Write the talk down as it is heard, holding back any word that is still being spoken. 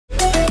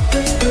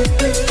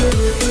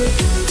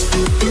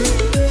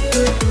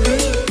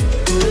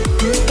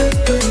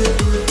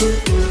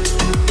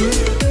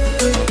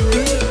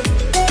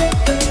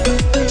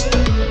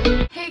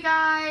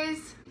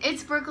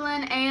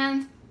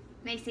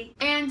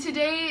and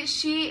today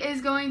she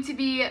is going to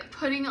be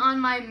putting on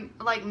my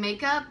like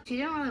makeup. She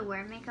don't really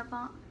wear makeup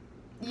all.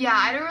 Yeah,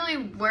 I don't really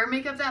wear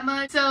makeup that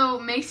much, so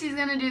Macy's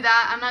gonna do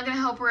that. I'm not gonna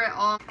help her at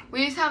all.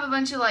 We just have a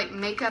bunch of like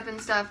makeup and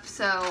stuff,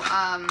 so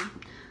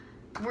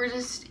we're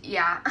just,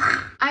 yeah.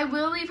 I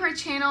will leave her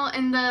channel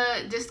in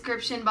the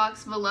description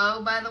box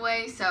below, by the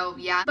way, so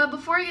yeah. But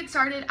before I get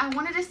started, I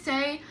wanted to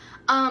say,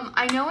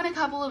 I know in a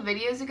couple of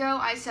videos ago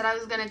I said I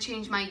was gonna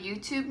change my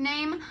YouTube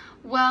name.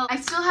 Well, I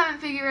still haven't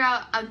figured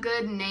out a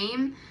good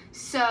name,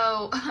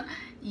 so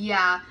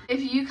yeah. If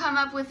you come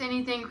up with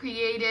anything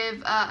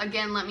creative,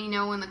 again, let me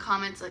know in the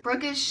comments. Like,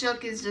 Brooke is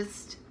shook is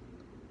just,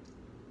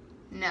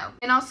 no.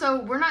 And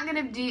also, we're not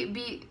gonna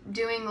be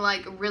doing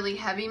like really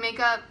heavy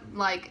makeup,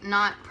 like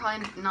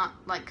probably not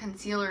like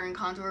concealer and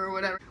contour or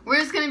whatever.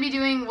 We're just gonna be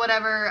doing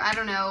whatever, I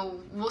don't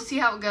know, we'll see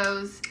how it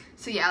goes.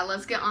 So yeah,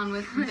 let's get on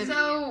with it.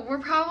 So we're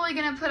probably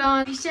gonna put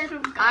on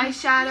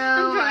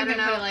eyeshadow, I don't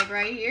know, put it like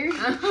right here.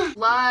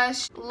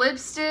 Blush,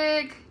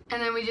 lipstick,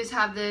 and then we just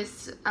have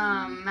this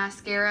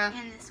mascara.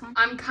 And this one.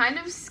 I'm kind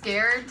of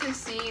scared to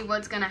see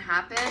what's gonna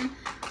happen,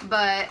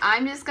 but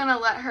I'm just gonna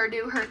let her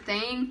do her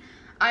thing.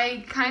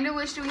 I kind of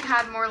wish we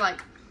had more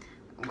like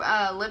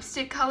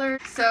lipstick color,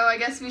 so I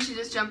guess we should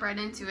just jump right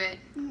into it.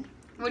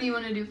 What do you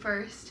want to do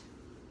first?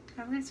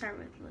 I'm gonna start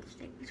with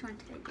lipstick. Which one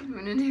did I do? I'm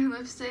gonna do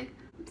lipstick.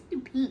 Let's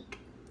do pink.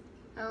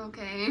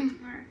 Okay.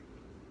 Or,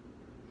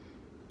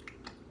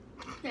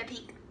 yeah,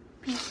 pink.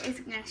 Pink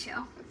is gonna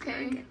show.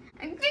 Okay.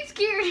 I'm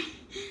scared.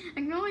 I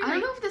can only. I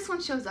don't know if this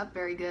one shows up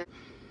very good.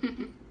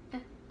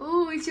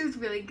 Oh, it shows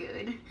really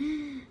good.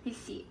 Let's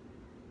see.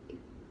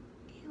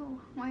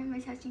 Ew, why am I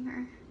touching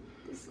her?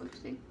 This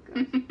lipstick.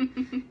 Ew.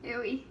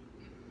 You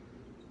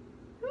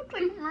look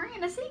like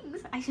Miranda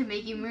sings. I should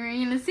make you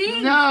Miranda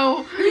sing.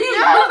 No.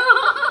 No.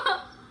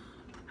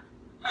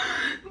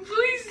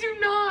 Please do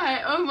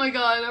not. Oh my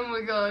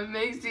god,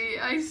 Macy,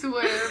 I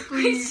swear,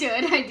 please. I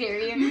should. I dare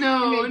you.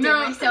 No,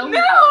 no, myself.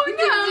 no.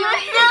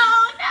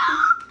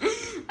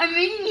 I'm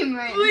making you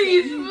Miranda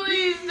Please, sing.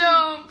 please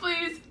don't,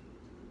 please.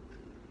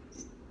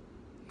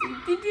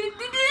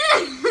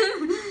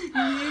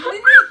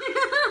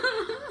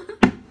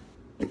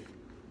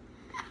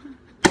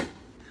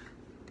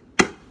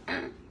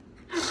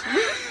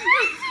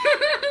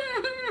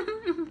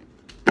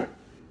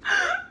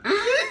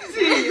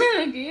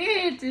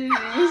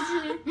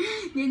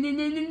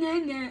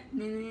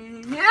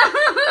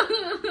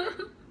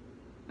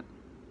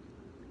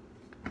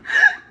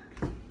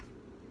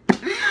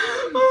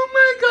 Oh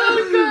my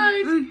god,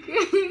 guys.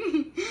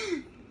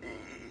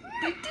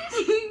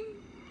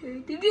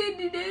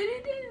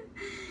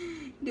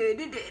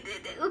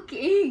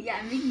 Okay, yeah,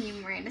 I'm making you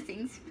Miranda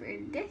sings for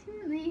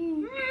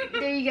definitely.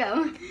 There you go.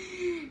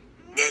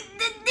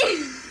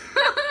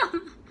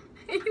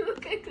 You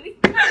look ugly.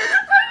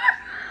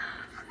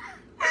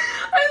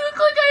 I look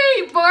like I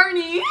ate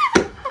Barney.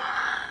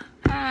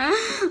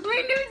 My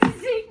nose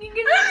is shaking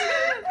because I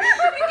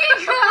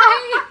can't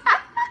cry.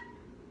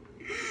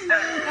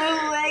 Oh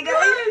my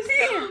god.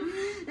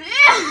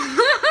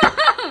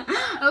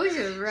 I wish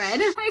it was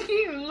red. I can't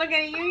even look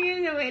at you.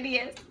 You're so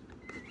hideous.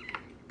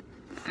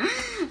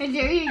 I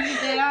dare you to keep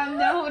that on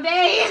the whole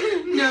day.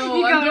 No,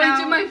 You I'm go going now.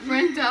 to my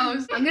friend's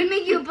house. I'm gonna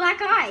make you a black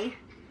eye.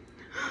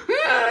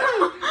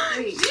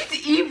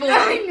 She's evil.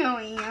 I know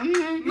I am.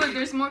 Look,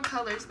 there's more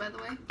colors, by the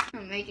way.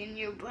 I'm making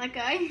you a black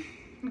eye.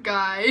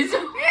 Guys. You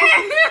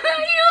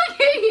look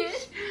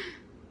hideous.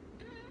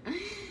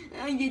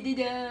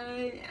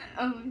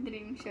 Oh, it didn't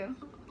even show.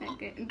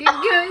 Okay. Good,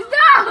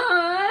 stop!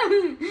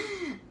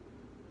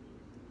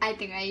 I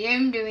think I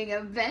am doing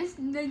the best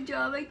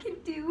job I can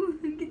do.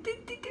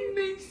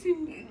 Macy.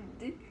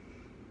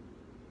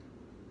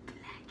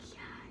 Black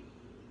eye.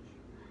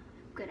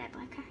 I'm good at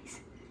black eyes.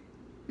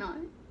 Not.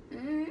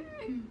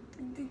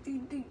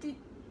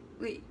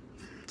 Wait.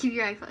 Keep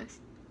your eye closed.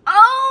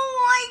 Oh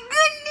my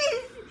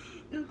goodness!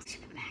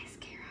 Should put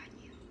mascara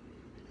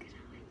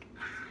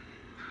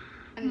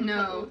on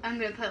you. I'm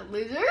gonna put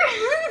loser.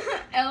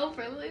 L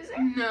for loser.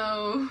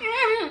 No.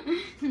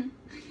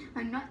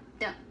 I'm not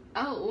done.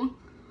 Oh.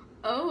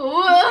 Okay.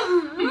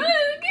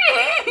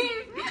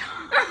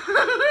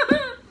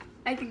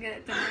 I think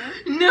that's enough.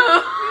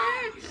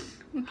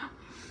 No.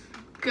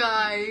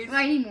 Guys.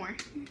 I need more.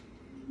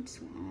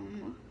 Just one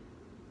more.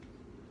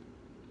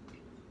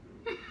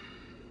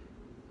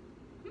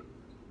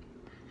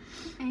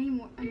 I need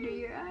more under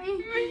your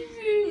eye.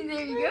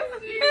 There you go.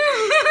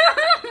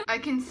 I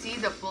can see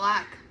the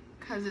black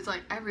because it's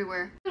like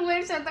everywhere.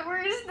 Lips are the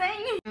worst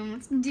thing.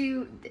 Let's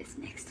do this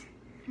next.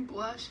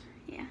 Blush.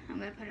 Yeah, I'm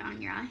gonna put it on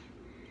your eye.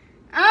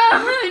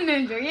 Oh, no,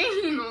 I'm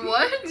joking.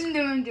 What?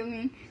 No, I'm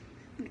joking.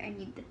 I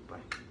need this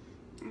brush.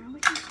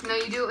 No,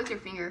 you do it with your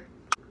finger.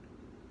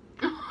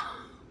 Oh.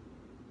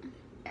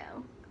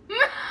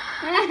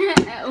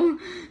 Oh.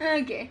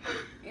 Okay.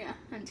 Yeah,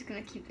 I'm just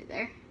gonna keep it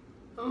there.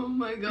 Oh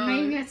my god. I'm not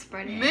even gonna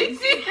spread it.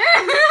 Macy.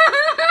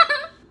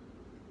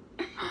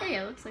 Hey,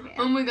 it looks like it.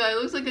 Oh my god, it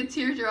looks like a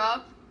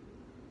teardrop.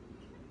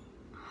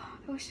 I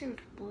wish it was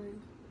blue.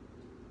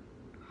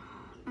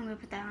 I'm gonna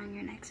put that on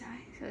your next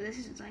eye. So this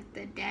is like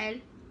the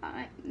dead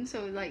eye.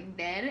 So like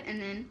dead,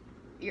 and then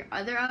your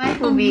other eye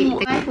will be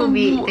the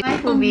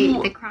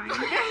crying.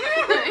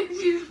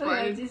 She's funny.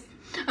 Okay, just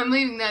I'm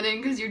leaving that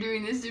in because you're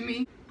doing this to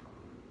me.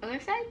 other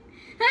side.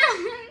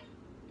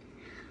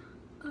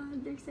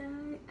 Other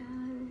side,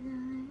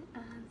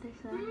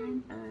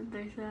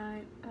 other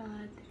side.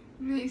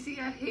 Macy,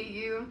 I hate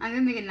you. I'm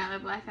gonna make another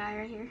black eye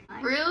right here.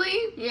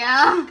 Really?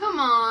 Yeah. Come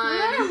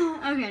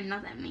on. Okay,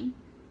 not that mean.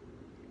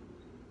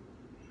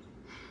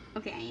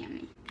 Okay, I am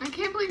mean. I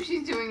can't believe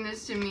she's doing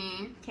this to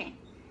me. Okay.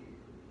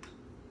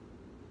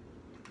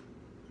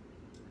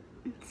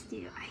 Let's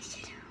do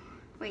eyeshadow.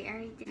 Wait, I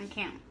already did. I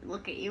can't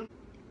look at you.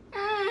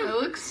 It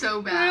looks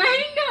so bad.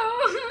 I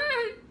know.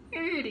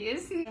 Here it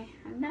is. Okay,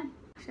 I'm done.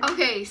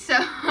 Okay, so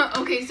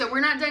we're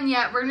not done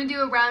yet. We're gonna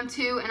do a round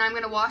 2, and I'm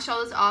gonna wash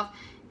all this off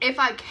if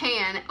I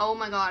can. Oh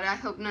my god, I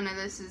hope none of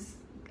this is.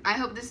 I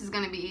hope this is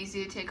gonna be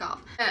easy to take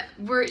off.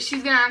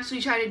 She's gonna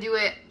actually try to do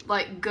it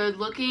like good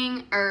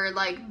looking or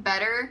like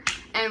better,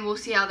 and we'll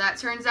see how that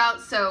turns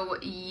out. So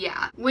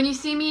yeah, when you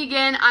see me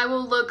again, I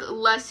will look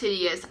less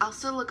hideous. I'll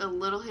still look a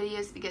little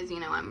hideous because you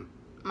know I'm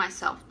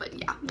myself, but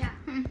yeah. Yeah.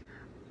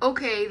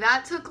 Okay,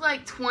 that took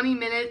like 20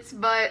 minutes,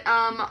 but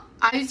I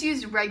just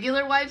used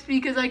regular wipes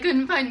because I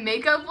couldn't find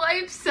makeup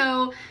wipes,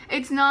 so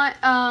it's not,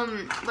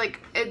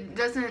 like, it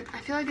doesn't, I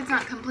feel like it's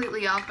not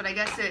completely off, but I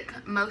guess it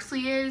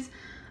mostly is,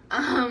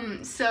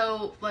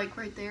 so, like,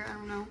 right there, I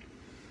don't know.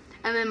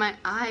 And then my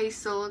eye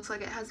still looks like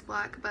it has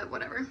black, but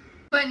whatever.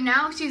 But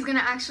now she's gonna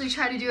actually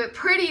try to do it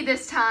pretty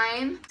this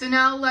time, so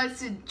now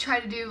let's try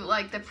to do,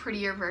 like, the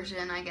prettier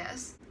version, I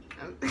guess.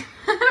 Okay.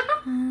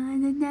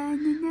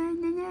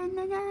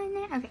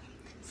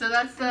 So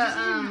that's the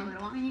a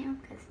little on you,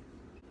 cause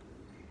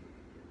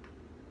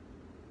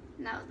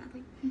that was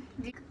nothing.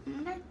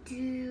 I'm gonna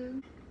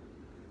do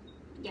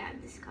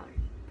this color.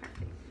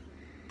 Perfect.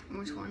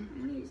 which one?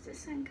 I'm gonna use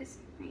this one because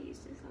I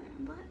used this one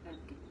on black.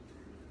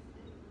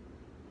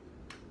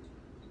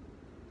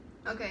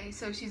 Okay. Okay,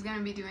 so she's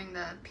gonna be doing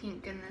the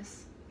pink in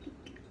this.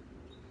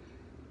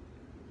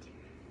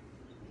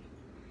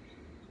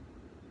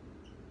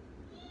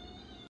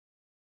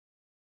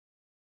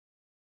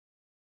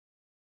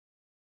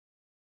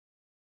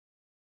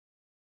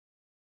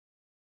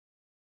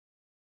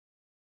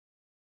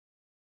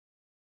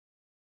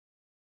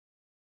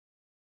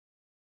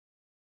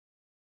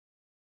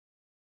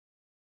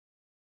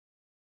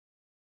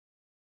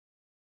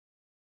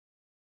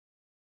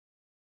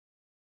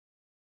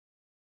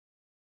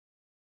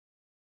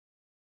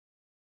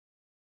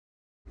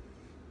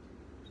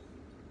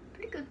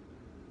 Pretty good.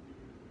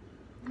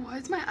 Why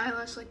is my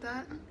eyelash like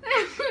that?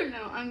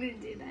 No, I'm gonna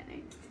do that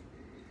next.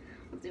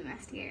 We'll do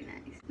mascara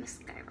next.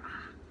 Mascara.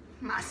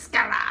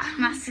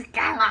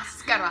 Mascara.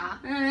 Mascara.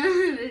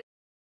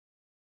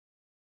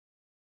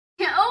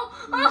 Yeah,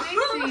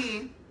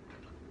 Macy.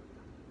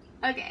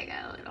 Okay, I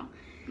got a little.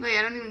 Wait,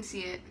 I don't even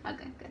see it.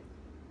 Okay, good.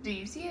 Do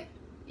you see it?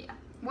 Yeah.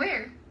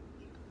 Where?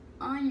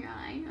 On your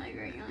eye, like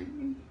right on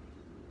your.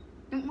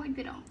 Don't wipe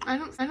it off. I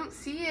don't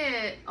see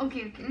it.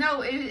 Okay.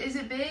 No, is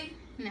it big?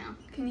 No.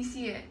 Can you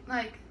see it?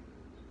 Like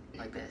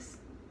this.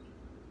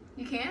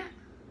 You can't?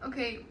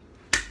 Okay.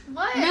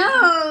 What?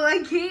 No,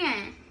 I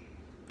can't.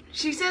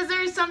 She says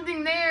there's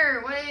something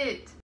there. What?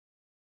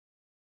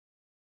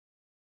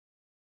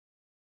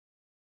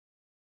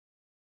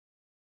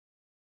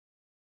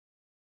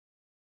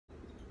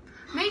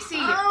 Macy.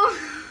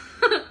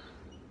 Oh.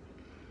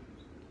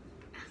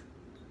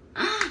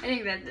 I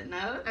think that's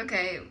enough.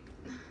 Okay.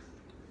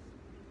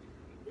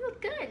 You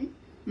look good.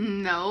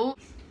 No.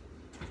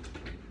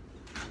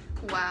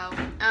 Wow.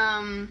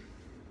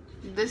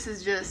 This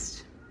is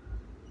just.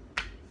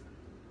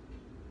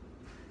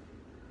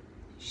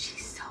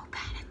 She's so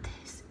bad at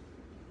this.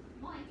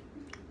 What?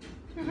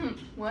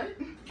 What?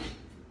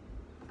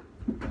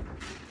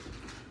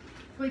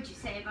 What'd you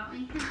say about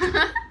me?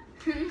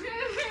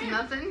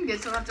 Nothing.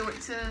 Guess we'll have to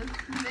wait to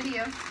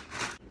video.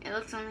 It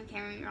looks on the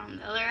camera you're on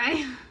the other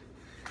eye.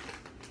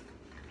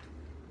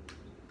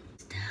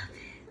 Stop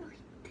it. Right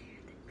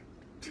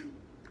there.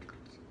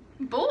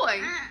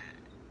 Boy.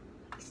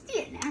 See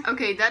it now.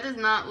 Okay, that does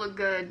not look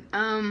good.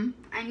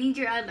 I need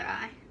your other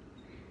eye.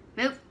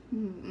 Nope.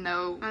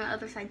 No. On the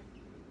other side.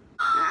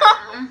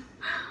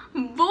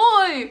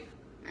 Boy.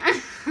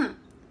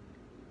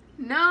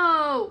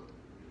 No.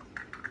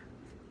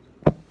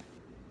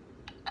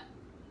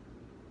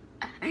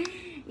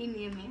 You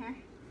need a mirror.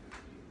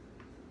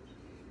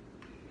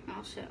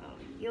 I'll show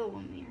you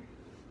a mirror.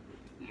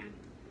 Yeah.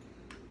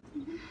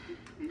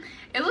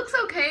 It looks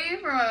okay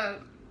from a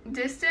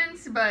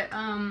distance, but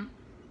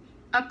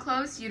up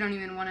close you don't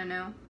even want to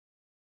know.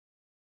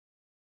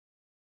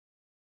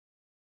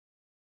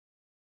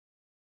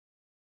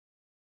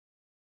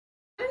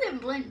 How does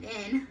it blend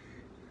in?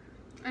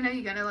 I know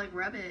you gotta like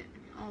rub it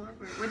all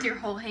over it with your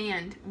whole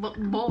hand.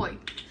 Boy.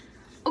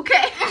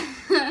 Okay.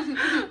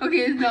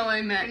 Okay, that's not what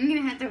I meant. I'm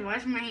gonna have to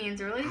wash my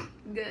hands really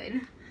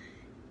good.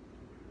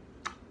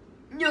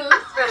 Yes.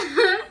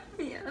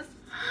 Yes.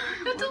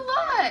 That's a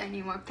I lot.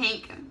 need more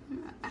pink.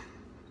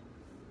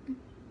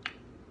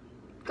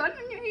 got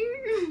on your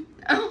hair.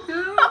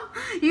 Oh.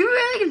 You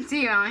really can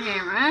see it on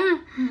camera.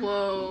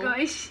 Whoa.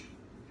 Gosh.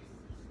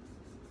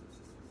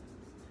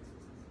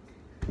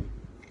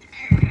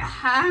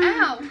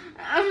 Ow.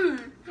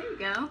 There you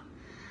go.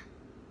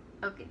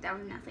 Okay, that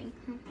was nothing.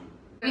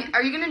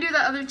 Are you gonna do the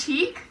other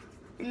cheek?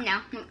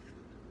 No.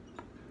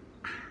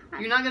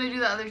 You're not gonna do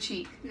the other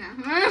cheek. No.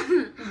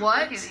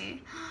 What?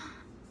 Okay.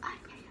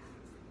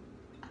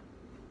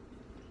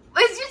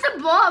 It's just a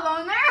blob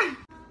on there.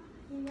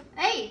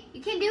 Hey,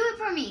 you can't do it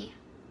for me.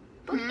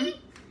 Okay.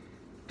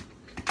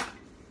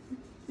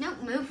 No,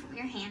 move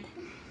your hand.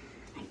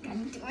 I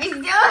gotta do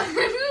myself.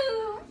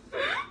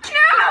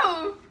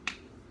 No!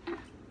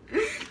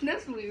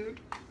 That's weird.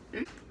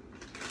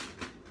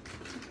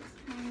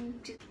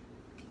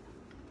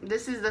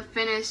 This is the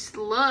finished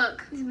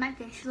look. This is my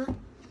finished look.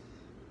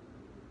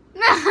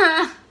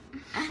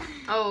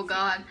 Oh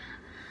God.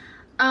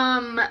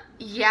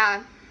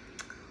 Yeah.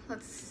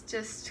 Let's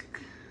just.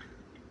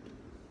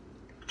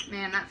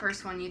 Man, that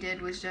first one you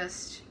did was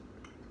just.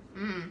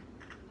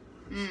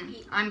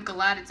 I'm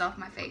glad it's off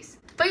my face.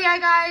 But yeah,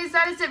 guys,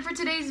 that is it for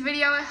today's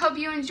video. I hope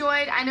you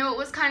enjoyed. I know it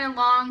was kind of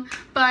long,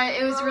 but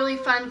it was really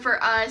fun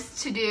for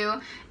us to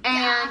do.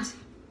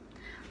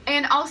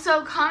 And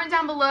also comment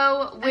down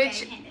below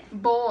which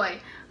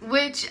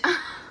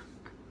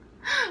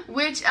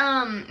which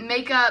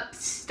makeup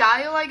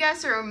style, I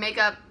guess, or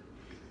makeup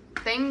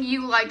thing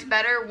you liked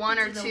better, one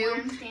or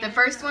two. The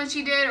first one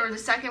she did or the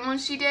second one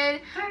she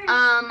did.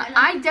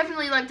 I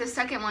definitely liked the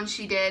second one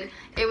she did.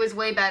 It was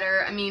way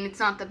better. I mean, it's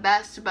not the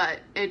best, but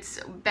it's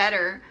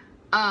better.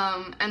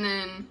 And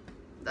then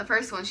the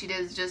first one she did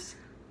is just...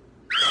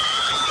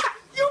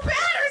 You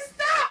better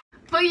stop!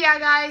 But yeah,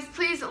 guys,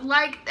 please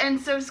like and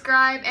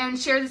subscribe and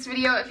share this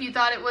video if you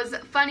thought it was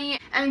funny.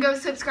 And go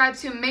subscribe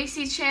to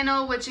Macy's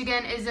channel, which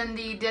again is in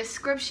the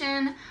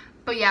description.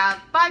 But yeah,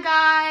 bye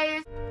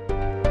guys!